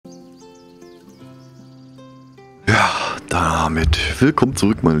damit willkommen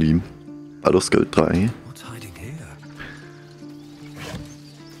zurück, mein Lieben. Baldur's Gate 3.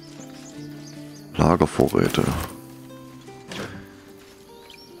 Lagervorräte.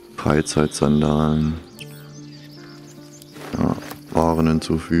 Freizeitsandalen. Ja, Waren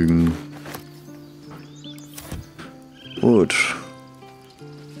hinzufügen. Gut.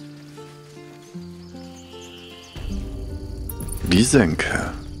 Die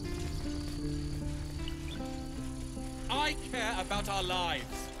Senke.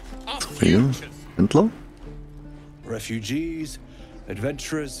 Hier, Händler? Refugees,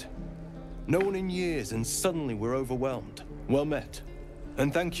 adventurers. No one in years, and suddenly we're overwhelmed. Well met.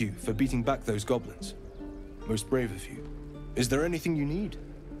 And thank you for beating back those goblins. Most brave of you. Is there anything you need?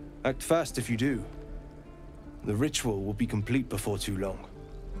 Act fast if you do. The ritual will be complete before too long.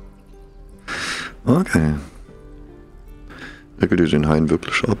 Okay. Wickelt ihr den Hain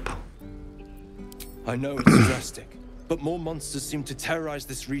wirklich ab? I know it's drastic, but more monsters seem to terrorize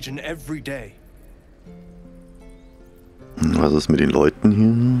this region every day. Was ist mit den Leuten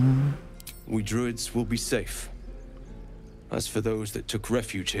hier? We druids will be safe. As for those that took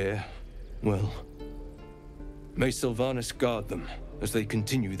refuge here, well, may Sylvanas guard them as they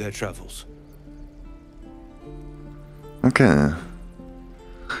continue their travels. Okay.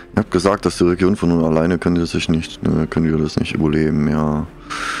 Ihr habt gesagt, dass die Region von nun alleine könnt ihr das nicht überleben. Ja,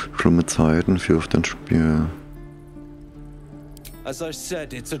 schlimme Zeiten für auf das Spiel. As I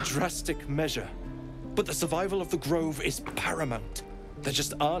said, it's a drastic measure, but the survival of the grove is paramount. There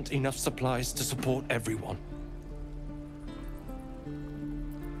just aren't enough supplies to support everyone.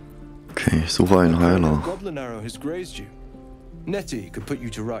 Okay, ich suche einen Heiler. Goblin arrow has grazed you. Nettie could put you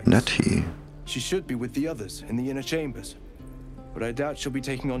to rights. Nettie. She should be with the others in the inner chambers, but I doubt she'll be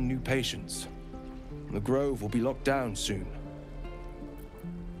taking on new patients. The grove will be locked down soon.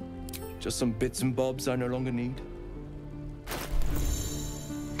 Just some bits and bobs I no longer need.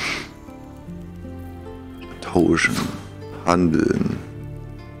 Tauschen. Handeln.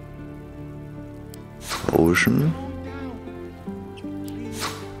 Tauschen.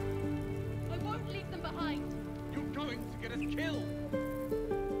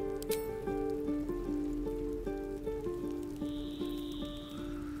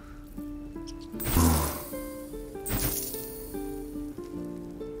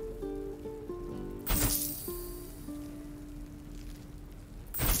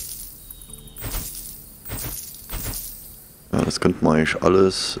 Ja, das könnte man eigentlich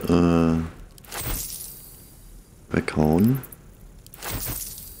alles weghauen.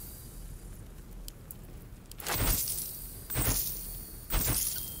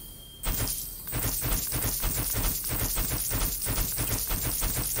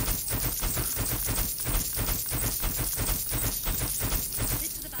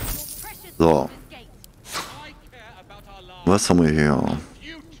 So. Was haben wir hier?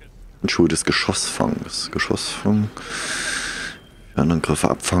 Schuhe des Geschossfangs. Geschossfang. Für Angriffe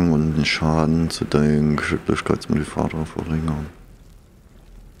abfangen und den Schaden zu deinem Geschicklichkeitsmodifikator verringern.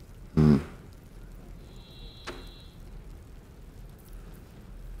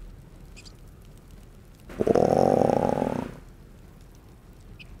 Boah.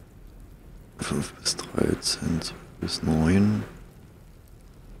 5 bis 13, 2 bis 9.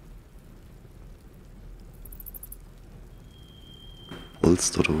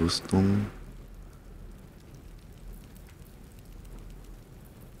 Polsterte Rüstung.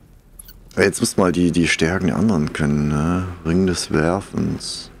 Jetzt müssen wir mal die Stärken der anderen kennen, ne? Ring des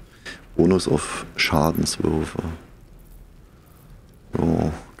Werfens. Bonus auf Schadenswürfe.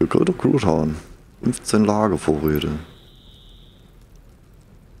 So, gegrillter Gluthahn. 15 Lagervorräte.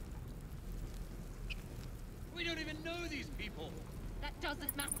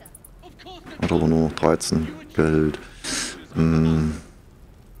 Hat aber nur noch 13 Geld.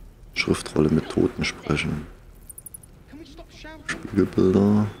 Schriftrolle mit Toten sprechen.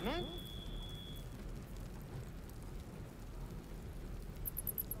 Spiegelbilder.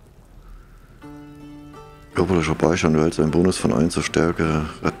 Körperlicher Beistand erhält einen Bonus von 1 zur Stärke,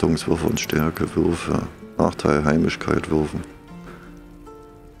 Rettungswürfe und Stärkewürfe. Nachteil, Heimlichkeit, Würfen.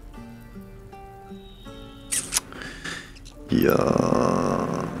 Ja,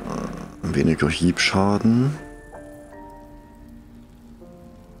 weniger Hiebschaden.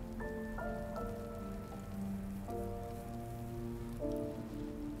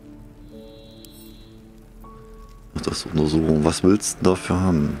 Das untersuchen. Was willst du dafür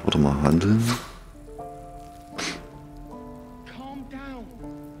haben? Warte mal, handeln.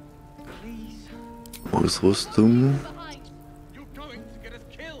 Ausrüstung.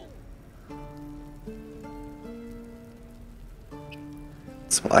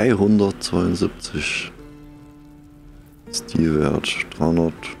 272. Stilwert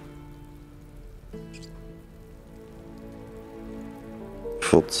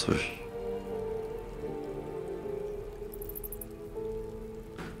 340.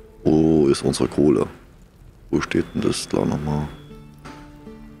 Wo ist unsere Kohle? Wo steht denn das da nochmal?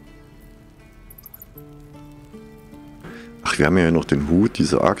 Ach, wir haben ja noch den Hut,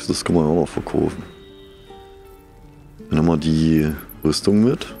 diese Axt, das können wir auch noch verkaufen. Dann haben wir die Rüstung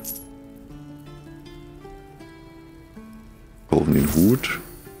mit. Kaufen den Hut.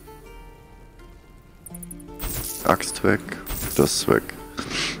 Axt weg. Das weg.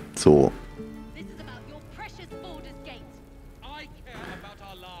 So.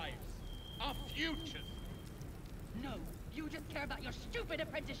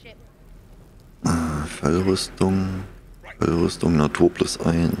 Fallrüstung. Fallrüstung Natur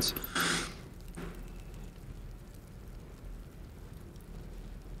 +1.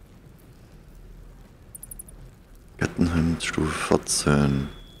 Kettenhemd Stufe 14.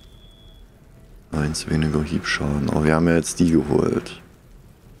 1 weniger Hiebschaden. Aber wir haben ja jetzt die geholt.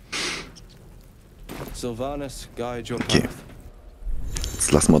 Okay.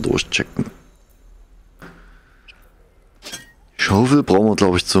 Jetzt lassen wir durchchecken. Schaufel brauchen wir,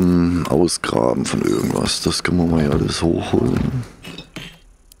 glaube ich, zum Ausgraben von irgendwas. Das können wir mal hier alles hochholen.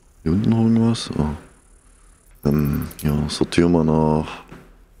 Hier unten noch irgendwas? Oh. Ja, sortieren wir nach.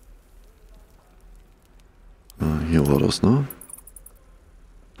 Hier war das, ne?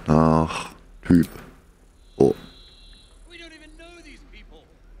 Nach Typ. Oh.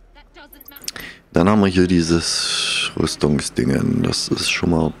 Dann haben wir hier dieses Rüstungsdingen. Das ist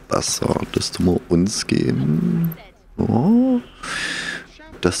schon mal besser. Das tun wir uns geben. Oh.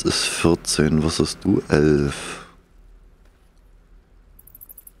 Das ist 14. Was hast du? 11.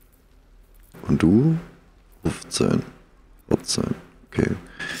 Und du? 15. 14. Okay.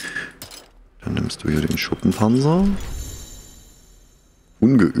 Dann nimmst du hier den Schuppenpanzer.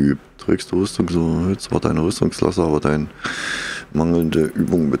 Ungeübt. Trägst du Rüstung so. Jetzt war deine Rüstungsklasse, aber deine mangelnde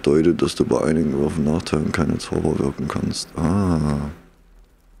Übung bedeutet, dass du bei einigen Waffen Nachteilen keine Zauber wirken kannst. Ah.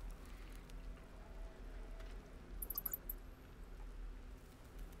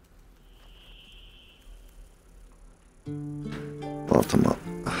 Warte mal.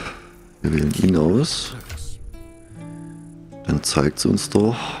 Wir wählen ihn aus. Dann zeigt es uns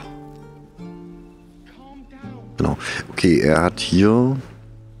doch. Genau. Okay, er hat hier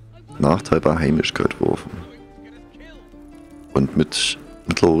Nachteil bei Heimlichkeit geworfen. Und mit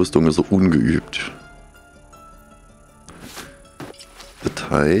mittlerer Rüstung ist er ungeübt. Das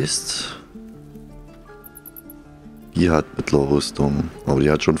heißt, die hat mittlere Rüstung, aber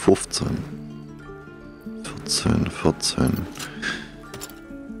die hat schon 15. 14.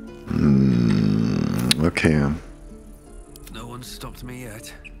 Okay.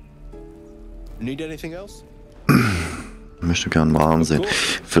 Ich möchte gern Waren sehen.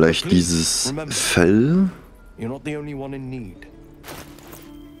 Vielleicht dieses Fell.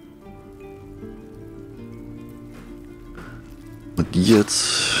 Und die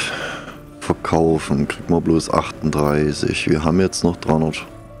jetzt verkaufen, kriegen wir bloß 38. Wir haben jetzt noch 300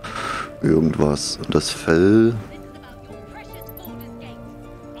 irgendwas. Und das Fell.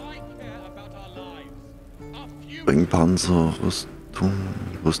 Ringpanzer,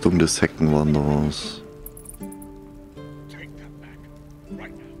 Rüstung des Heckenwanderers.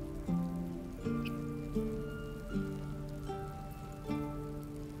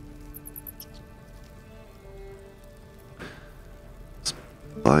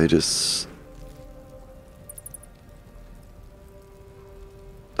 Beides.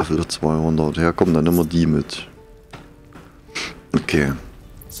 Da will er 200. Ja, komm, dann nehmen wir die mit. Okay.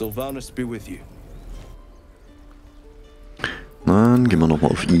 Dann gehen wir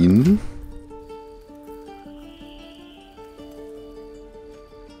nochmal auf ihn.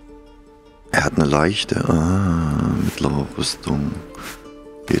 Er hat eine leichte. Mittlere Rüstung.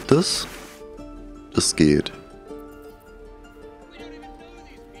 Geht das? Das geht.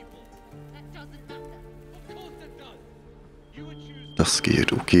 Das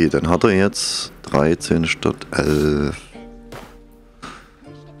geht. Okay, dann hat er jetzt 13 statt 11.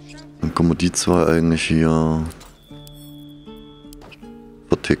 Dann können wir die zwei eigentlich hier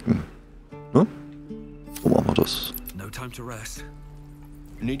verticken. Ne? So machen wir das.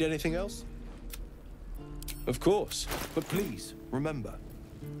 Need anything else? Of course, but please remember.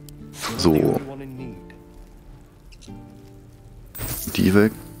 So. Die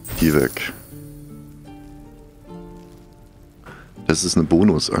weg, die weg. Das ist eine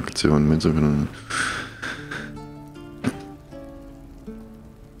Bonusaktion mit so einem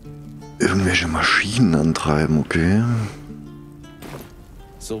irgendwelche Maschinen antreiben, okay?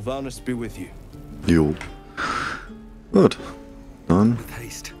 Sylvanus be with you. Jo. Gut. Dann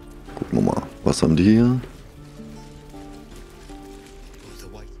gucken wir mal. Was haben die hier?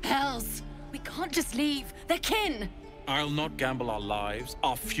 Hells! We can't just leave. They're kin! I'll not gamble our lives,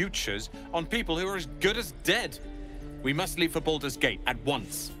 our futures, on people who are as good as dead. We must leave for Baldur's Gate at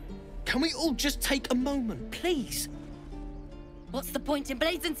once. Can we all just take a moment, please? What's the point in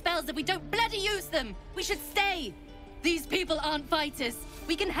blades and spells if we don't bloody use them? We should stay! These people aren't fighters.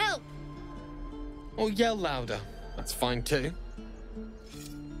 We can help! Or yell louder. That's fine too.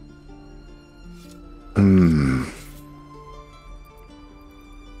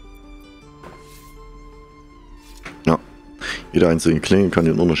 Ja. Jede einzelne Klinge kann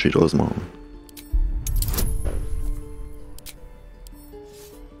den Unterschied ausmachen.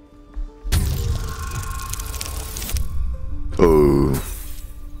 Oh.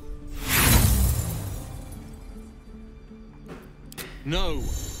 No.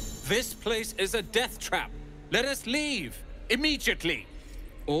 This place is a death trap. Let us leave. Immediately.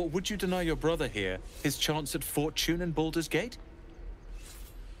 Or would you deny your brother here his chance at fortune in Baldur's Gate?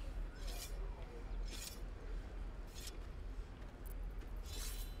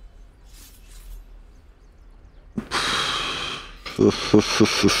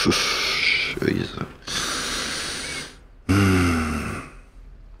 Scheiße.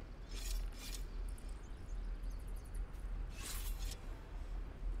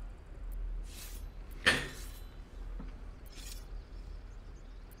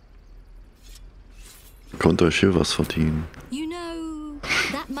 Konnte euch hier was verdienen. You know,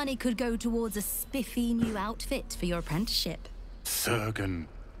 that money could go towards a spiffy new outfit for your apprenticeship. Surgen.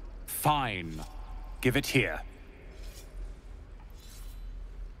 Fine. Give it here.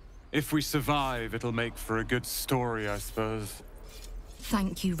 If we survive, it'll make for a good story, I suppose.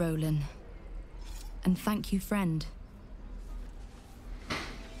 Thank you, Roland. And thank you, friend.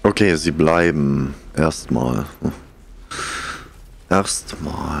 Okay, sie bleiben. Erstmal.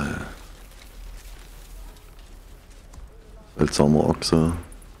 Erstmal. Seltsamer Ochse.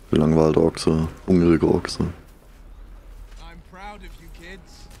 Gelangweilter Ochse. Hungrige Ochse. I'm proud of you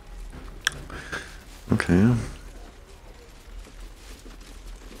kids. Okay.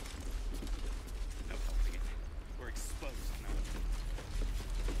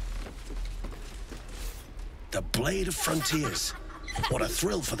 The Blade of Frontiers. What a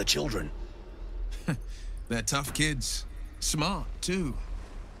thrill for the children. They're tough kids. Smart, too.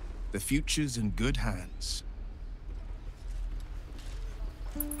 The future's in good hands.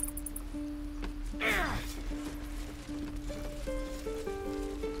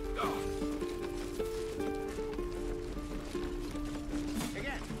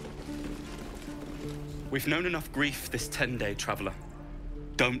 We've known enough grief this 10-day traveler.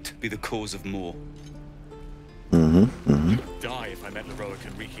 Don't be the cause of more. I'd die if I met Heroic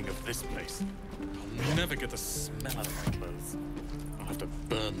and reeking of this place. I'll never get the smell out of my clothes. I'll have to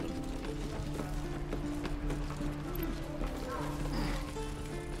burn them.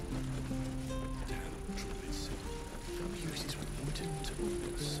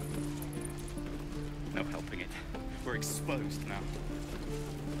 No helping it. We're exposed now.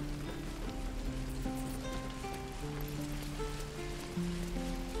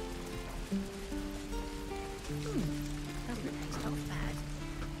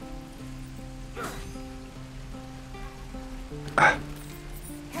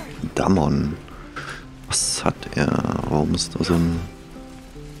 Dammon. Was hat er? Warum ist da so ein...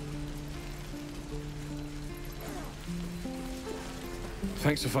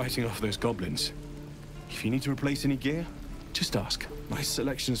 Thanks for fighting off those goblins. If you need to replace any gear, just ask. My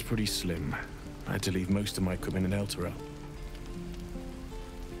selection's pretty slim. I had to leave most of my equipment in Elturel.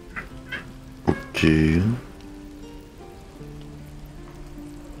 Okay.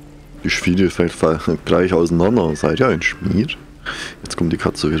 Die Schmiede fällt gleich auseinander. Seid ihr ein Schmied? Jetzt kommt die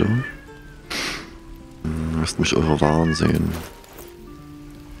Katze wieder. Lasst mich eure Waren sehen.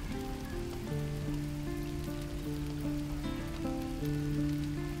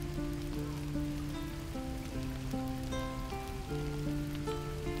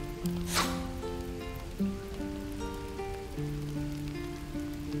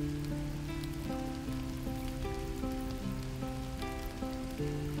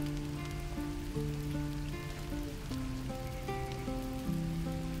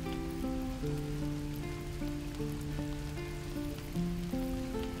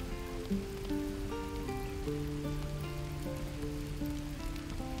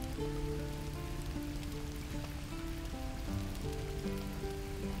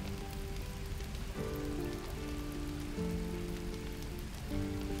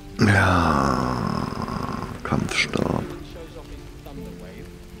 Ja, Kampfstab.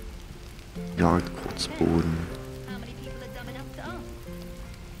 Jagdkurzboden.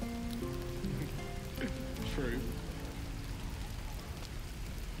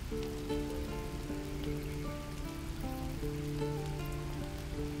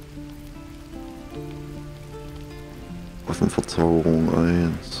 Waffenverzauberung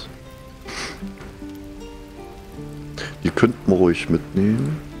 1. Die könnten wir ruhig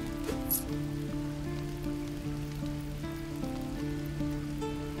mitnehmen.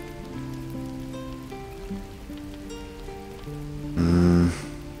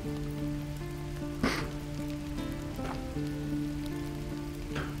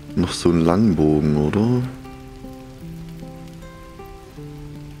 Noch so ein Langbogen, oder?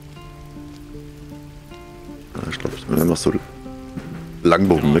 Ja, ich glaube, wir nehmen noch so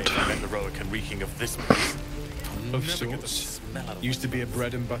Langbogen mit. Of sorts. Used to be a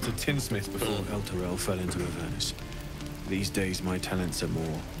bread and butter tinsmith before Elturel fell into a furnace. These days my talents are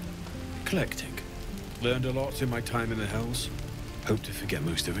more eclectic. Learned a lot in my time in the Hells. Hope to forget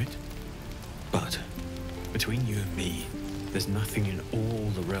most of it. But between you and me, there's nothing in all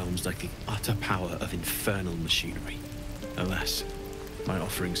the realms like the utter power of infernal machinery. Alas, my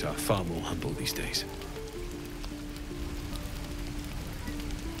offerings are far more humble these days.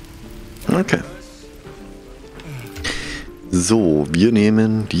 Okay. So, wir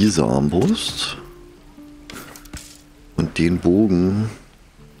nehmen diese Armbrust und den Bogen.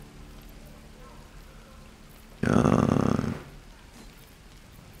 Ja,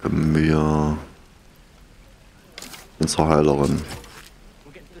 können wir unsere Heilerin,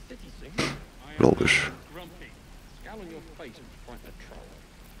 glaube ich.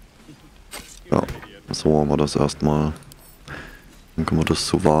 Ja, so haben wir das erstmal. Dann können wir das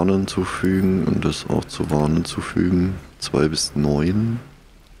zu Warnen zufügen und das auch zu Warnen zufügen. 2 bis 9.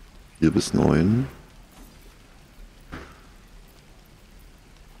 4 bis 9.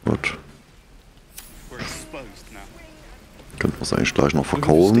 Gut. Könnten wir es eigentlich gleich noch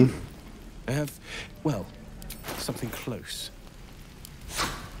verkaufen. I have, well, something close.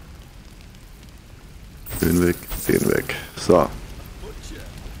 Den weg, den weg. So.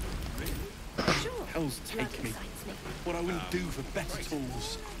 Hells take me. What I wouldn't do for better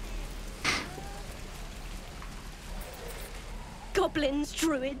tools. Goblins,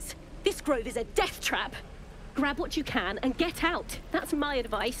 druids. This grove is a death trap. Grab what you can and get out. That's my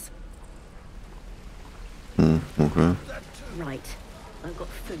advice. Okay. Right. I've got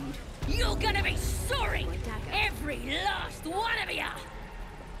food. You're gonna be sorry! Every last one of you!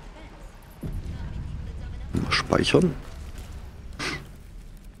 Mal speichern.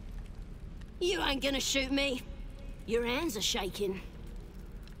 You ain't gonna shoot me. Your hands are shaking.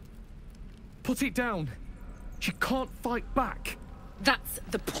 Put it down. She can't fight back. That's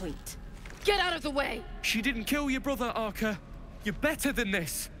the point. Get out of the way! She didn't kill your brother, Arca. You're better than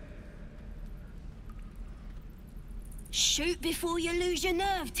this. Shoot before you lose your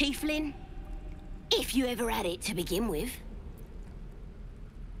nerve, Tiefling. If you ever had it to begin with.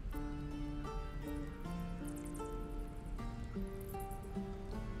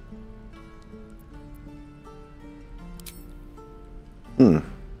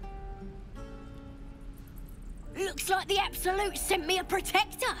 Looks like the Absolute sent me a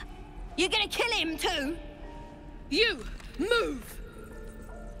protector. You're gonna kill him too? You, move!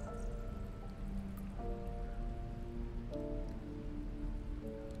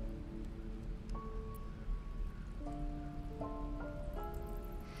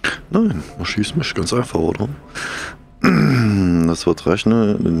 Nein, man schießt mich ganz einfach, oder? Das wird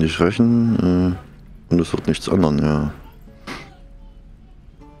nicht rächen und es wird nichts ändern, ja.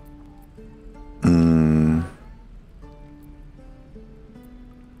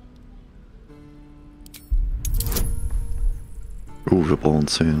 Wir brauchen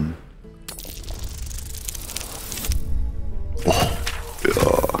 10. Oh,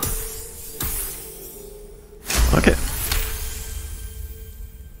 ja. Okay.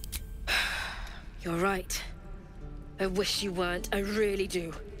 You're right. I wish you weren't. I really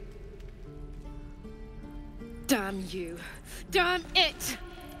do. Damn you. Damn it!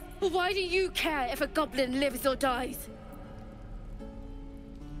 Why do you care if a goblin lives or dies?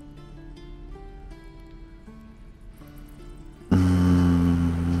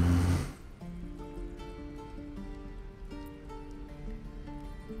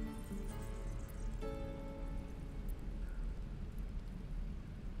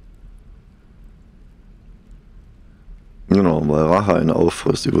 Genau, weil Rache eine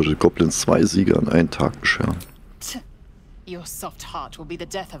auffrisst, die würde Goblins 2 Siege an einen Tag bescheren. Your soft heart will be the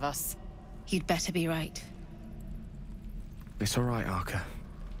death of us. You'd better be right. It's all right, Arca.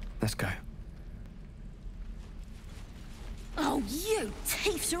 Let's go. Oh, you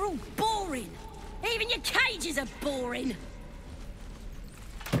thieves are all boring. Even your cages are boring.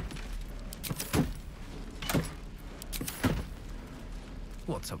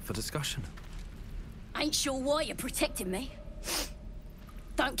 What's up for discussion? Ain't sure why you're protecting me.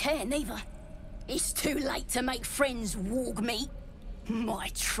 Don't care, neither. It's too late to make friends, warg meat. My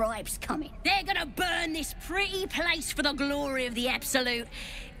tribe's coming. They're gonna burn this pretty place for the glory of the Absolute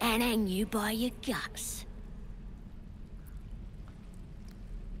and hang you by your guts.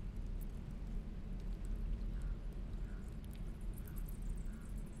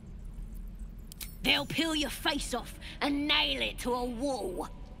 They'll peel your face off and nail it to a wall.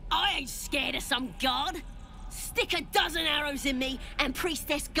 I ain't scared of some god. Stick a dozen arrows in me and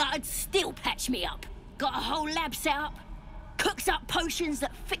Priestess Gut'd still patch me up. Got a whole lab set up. Cooks up potions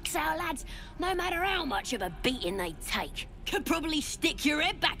that fix our lads, no matter how much of a beating they take. Could probably stick your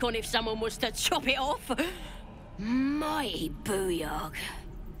head back on if someone was to chop it off. Mighty booyog.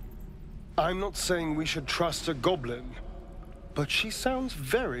 I'm not saying we should trust a goblin, but she sounds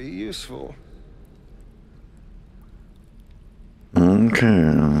very useful.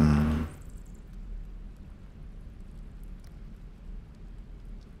 Okay.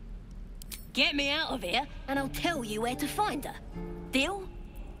 Get me out of here, and I'll tell you where to find her. Deal?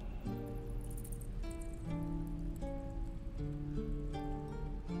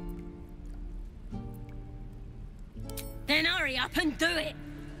 Then hurry up and do it.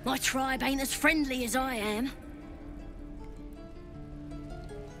 My tribe ain't as friendly as I am.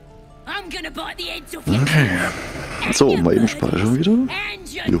 I'm gonna bite the heads off your Okay. So, mal eben speichern wieder.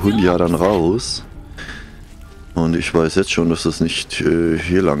 Wir holen die ja dann raus. Und ich weiß jetzt schon, dass es nicht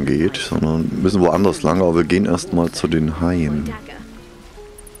hier lang geht, sondern wir müssen woanders lang, aber wir gehen erstmal zu den Haien.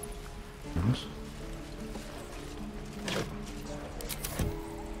 Was?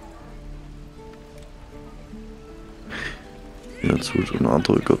 Jetzt holt eine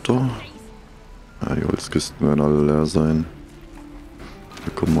andere Götter. Ja, die Holzkisten werden alle leer sein.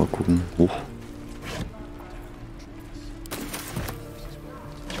 Wir können mal gucken. Hoch.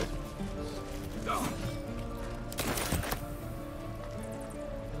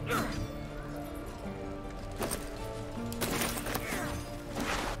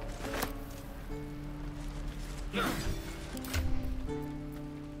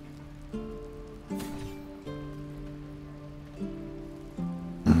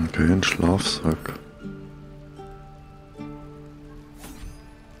 Okay, ein Schlafsack.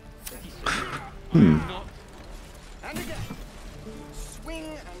 And again. Swing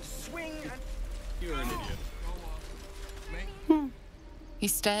and swing and... You're an idiot. He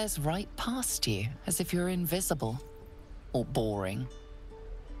stares right past you, as if you're invisible. Or boring.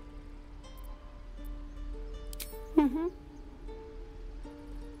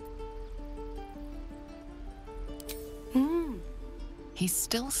 He's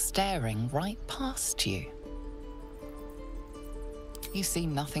still staring right past you. You see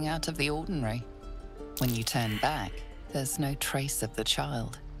nothing out of the ordinary. When you turn back, there's no trace of the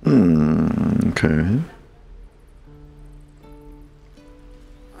child. Okay.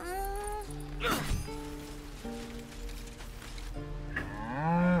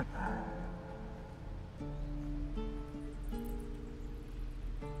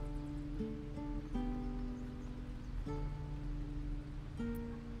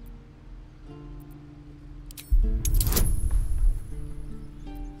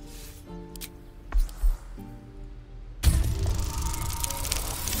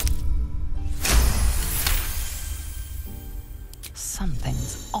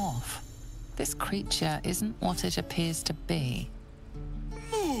 Something's off. This creature isn't what it appears to be.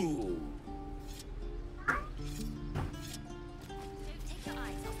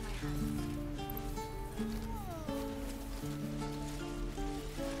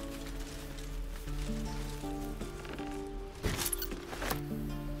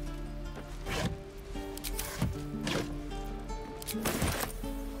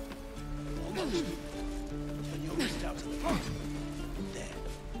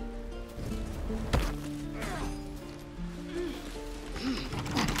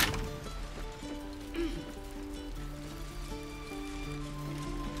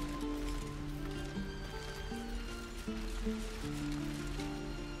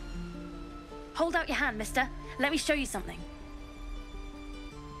 Hold out your hand, mister. Let me show you something.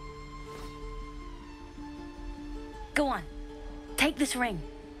 Go on. Take this ring.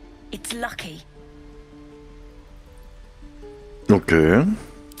 It's lucky. Okay.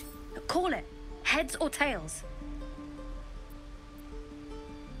 Call it. Heads or tails?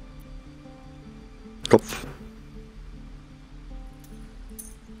 Kopf.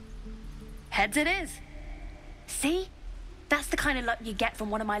 Heads it is. See? That's the kind of luck you get from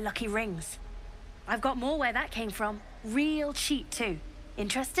one of my lucky rings. I've got more where that came from. Real cheap, too.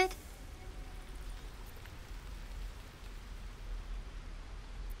 Interested?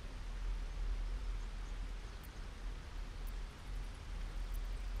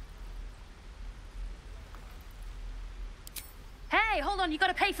 Hey, hold on, you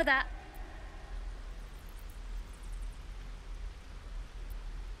gotta pay for that.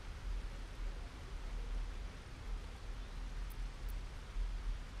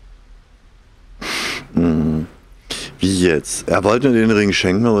 Wie jetzt? Er wollte mir den Ring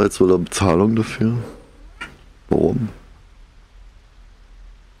schenken, aber jetzt will er Bezahlung dafür. Warum?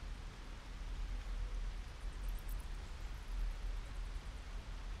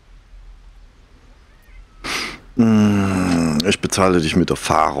 Ich bezahle dich mit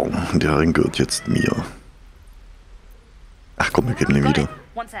Erfahrung. Der Ring gehört jetzt mir. Ach komm, wir geben den wieder.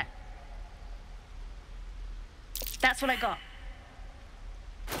 One sec. That's what I got.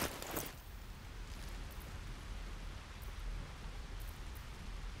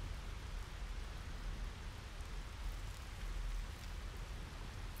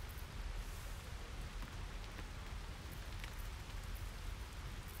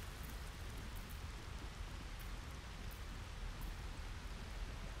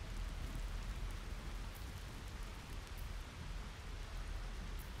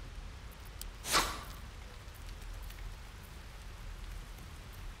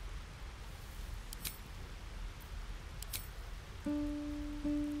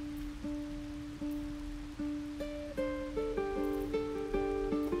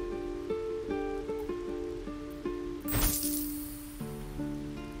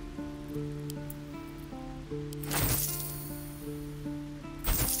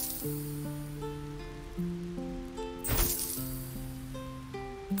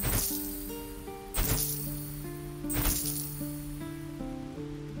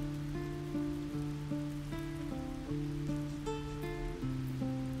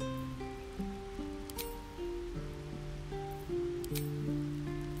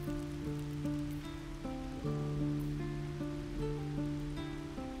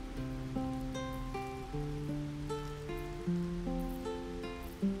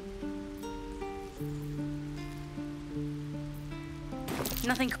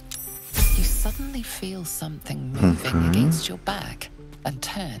 Nothing. You suddenly feel something moving against your back and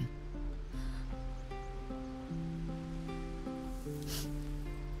turn.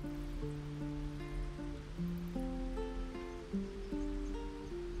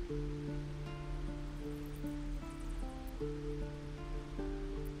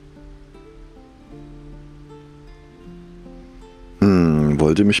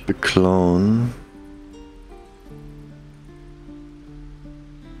 Wollte mich beklauen.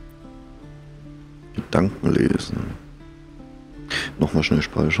 Gedanken lesen. Nochmal schnell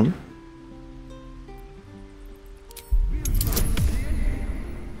speichern.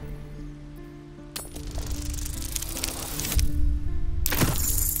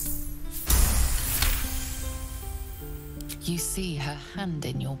 You see her hand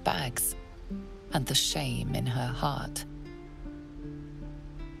in your bags and the shame in her heart.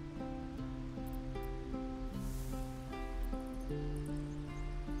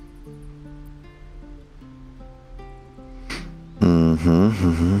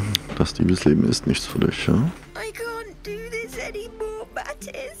 Das Liebesleben ist nichts für dich, ja? I can't do this anymore,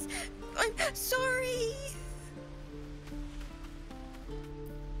 Mattis. I'm sorry.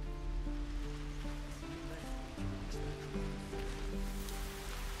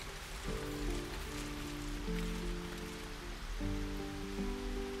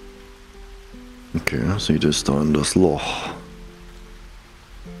 Okay, sieht es da in das Loch.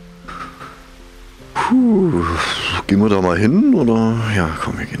 Gehen wir da mal hin, oder? Ja,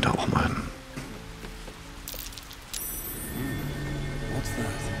 komm, wir gehen da auch mal hin.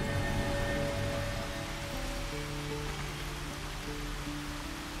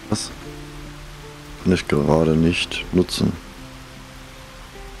 Was? Kann ich gerade nicht nutzen.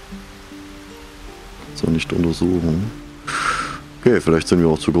 So, nicht untersuchen. Okay, vielleicht sind wir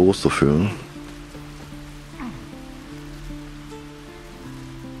auch zu groß dafür.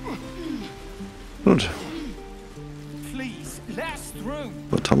 Gut.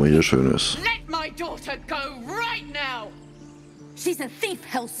 Was haben wir hier Schönes? Let my daughter go right now. She's a thief,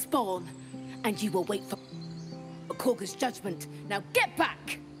 hell spawn, and you will wait for Korga's judgment. Now get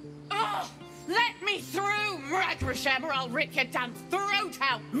back. Oh, let me through, Mragrasham, or I'll rip your damn throat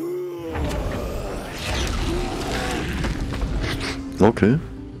out. Okay.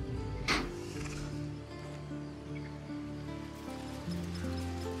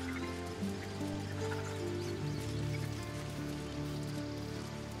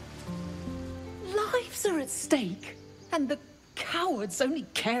 Lives are at stake, and the cowards only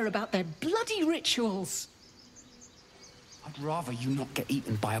care about their bloody rituals. I'd rather you not get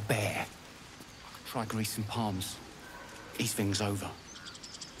eaten by a bear. Try greasing palms. These things over.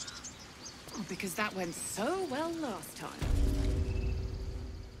 Oh, because that went so well last time.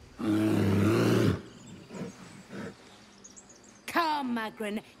 Come,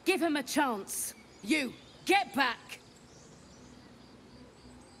 Magrin, give him a chance. You, get back.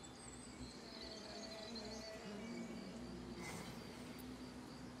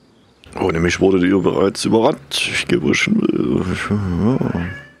 Ohne mich wurdet ihr bereits überrannt. Ich gebe euch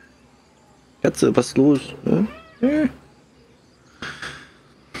schon. Katze, was ist los?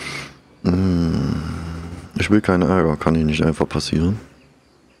 Ich will keinen Ärger, kann hier nicht einfach passieren.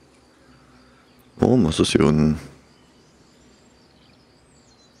 Oh, was ist hier unten?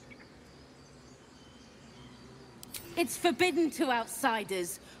 It's forbidden to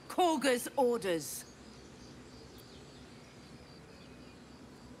outsiders. Korga's orders.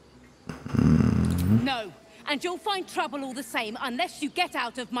 No, and you'll find trouble all the same unless you get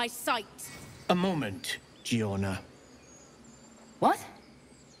out of my sight. A moment, Giona. What?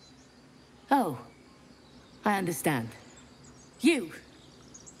 Oh, I understand. You.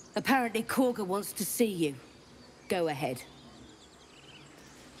 Apparently Korga wants to see you. Go ahead.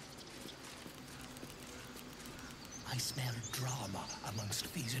 I smell drama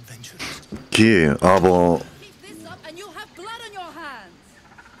amongst these adventures. Okay, aber... Keep this up and you'll have blood on your hands.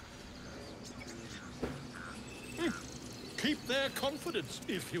 Keep their confidence,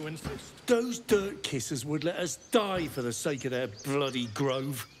 if you insist. Those dirt kissers would let us die for the sake of their bloody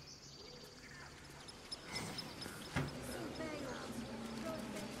grove.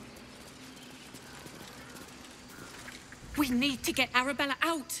 We need to get Arabella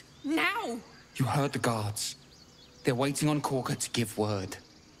out, now! You heard the guards. They're waiting on Korga to give word.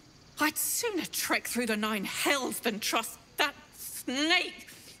 I'd sooner trek through the 9 hells than trust that snake!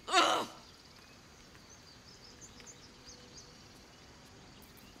 Ugh!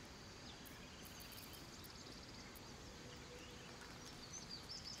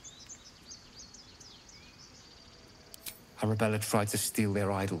 Arabella tried to steal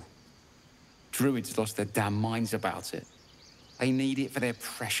their idol. Druids lost their damn minds about it. They need it for their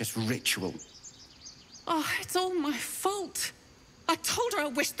precious ritual. Oh, it's all my fault. I told her I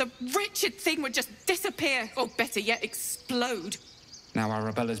wished the wretched thing would just disappear, or better yet, explode. Now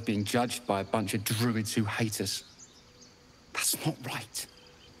Arabella's being judged by a bunch of druids who hate us. That's not right.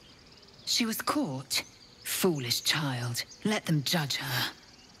 She was caught. Foolish child. Let them judge her.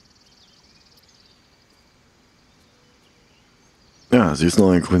 Ja, sie ist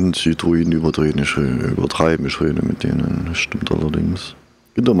noch ein Grund, die Druiden übertreiben ich rede mit denen. Das stimmt allerdings.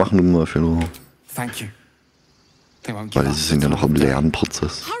 Kinder machen nun mal Fehler. Thank you. Weil sie sind ja noch im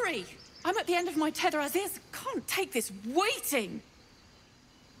Lernprozess. Hurry! I'm at the end of my tether as is. Can't take this waiting.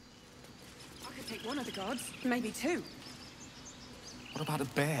 I could take one of the guards, maybe 2. What about a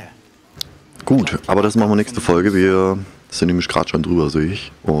bear? Gut, aber das machen wir nächste Folge. Wir sind nämlich gerade schon drüber, sehe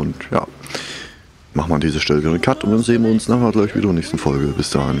ich. Und ja, machen wir an dieser Stelle wieder einen Cut und dann sehen wir uns nachher gleich wieder in der nächsten Folge.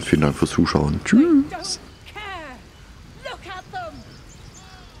 Bis dahin, vielen Dank fürs Zuschauen. Tschüss.